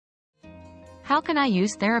How can I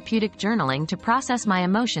use therapeutic journaling to process my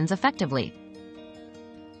emotions effectively?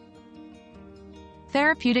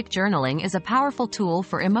 Therapeutic journaling is a powerful tool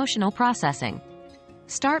for emotional processing.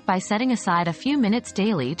 Start by setting aside a few minutes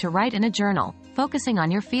daily to write in a journal, focusing on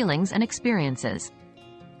your feelings and experiences.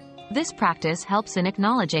 This practice helps in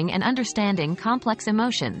acknowledging and understanding complex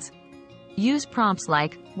emotions. Use prompts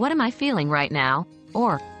like, "What am I feeling right now?"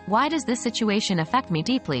 or "Why does this situation affect me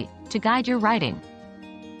deeply?" to guide your writing.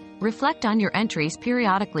 Reflect on your entries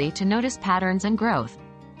periodically to notice patterns and growth.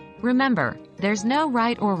 Remember, there's no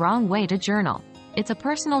right or wrong way to journal. It's a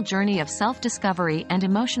personal journey of self-discovery and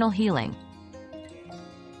emotional healing.